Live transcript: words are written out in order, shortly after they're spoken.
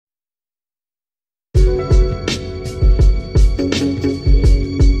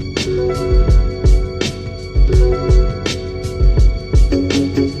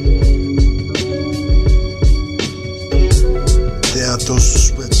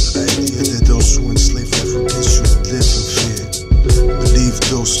those who enslave Africans should live in fear. Believe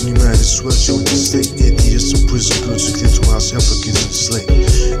those who might as well join the state. 8 years in prison, girls who clitoris Africans enslaved.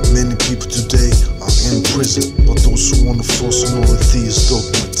 Many people today are in prison, but those who want to force on authority is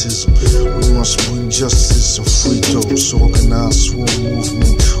dogmatism. We must bring justice and free those. Organize war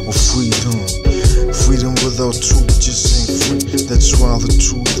movement of freedom. Freedom without truth just ain't free. That's why the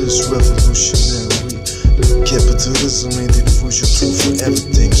truth is revolutionary. Capitalism ain't the crucial truth for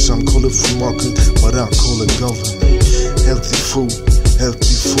everything. Some call it free market, but I call it government. Healthy food,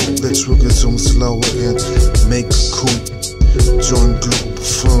 let's work it on slower and make a coup. Join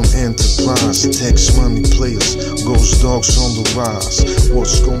Globalfirm enterprise, tax money players, GhostDogz on the rise.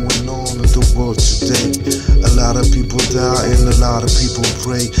 What's going on in the world today? A lot of people die and a lot of people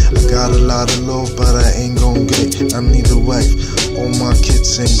pray. I got a lot of love, but I ain't gon' get. I need a wife, all my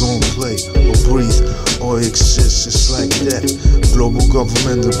kids ain't gon' play or breathe or exist. It's like that. Global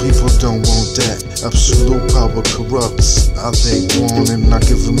government, the people don't want that. Absolute power corrupts. Are they wanting, not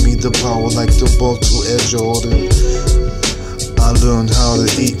giving me the power like the ball to Air Jordan. I learned how to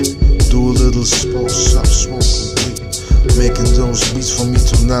eat, do a little sport, stop smoking weed. Making those beats for me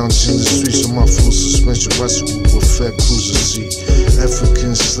to lounge in the streets on my full suspension bicycle with fat cruiser seat.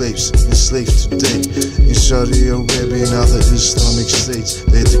 African slaves enslaved today in Saudi Arabia and other Islamic states.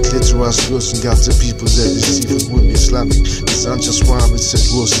 They had the clitoris girls and got the people that deceive it with me Islamic. Cause I'm just wild and said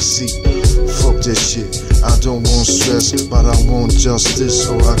what's the seat. Fuck that shit, I don't want stress, but I want justice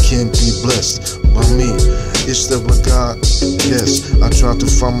so I can be blessed by me. Is there a God? Yes, I try to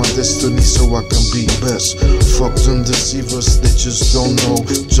find my destiny so I can be best. Fuck them deceivers, they just don't know.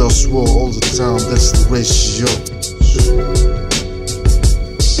 JustWar all the time, that's the ratio.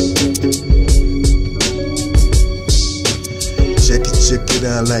 Check it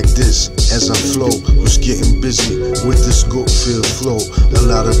out like this as I flow. Was getting busy with this good-filled flow. A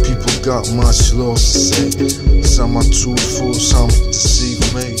lot of people got much lost to say. Some are truthful, some deceive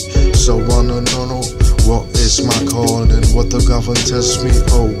me. So wanna know what is my calling? What the government tells me,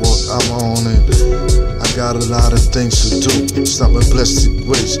 oh what I'm on it. I got a lot of things to do. Stopping plastic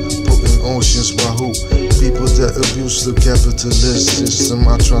waste, putting oceans by who? People that abuse the capitalist system.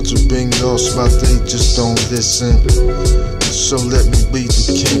 I try to bring laws, but they just don't listen. So let me be the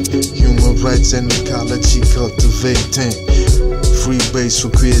king. Human rights and ecology cultivating. Free base for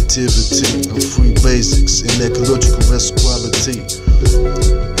creativity and free basics in ecological best quality.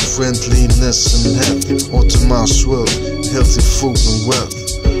 Friendliness and health, optimized wealth, healthy food and wealth.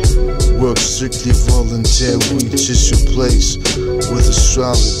 Work strictly volunteer, reaches your place with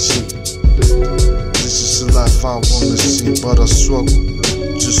astrology. This is the life I wanna see, but I struggle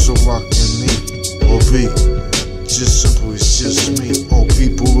just so I can eat or be. Just simple, it's just me. All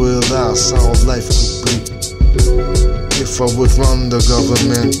people realize how life could be. If I would run the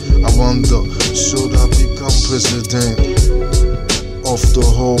government, I wonder, should I become president of the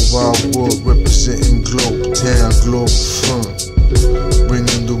whole wide world, representing Globalfirm,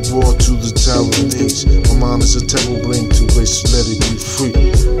 bringing the war to the Taiwanese. My mind is a terrible brain to waste, let it be free.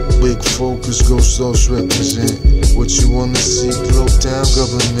 Big focus, GhostDogz represent what you wanna see. Globe down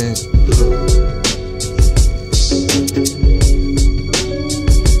government.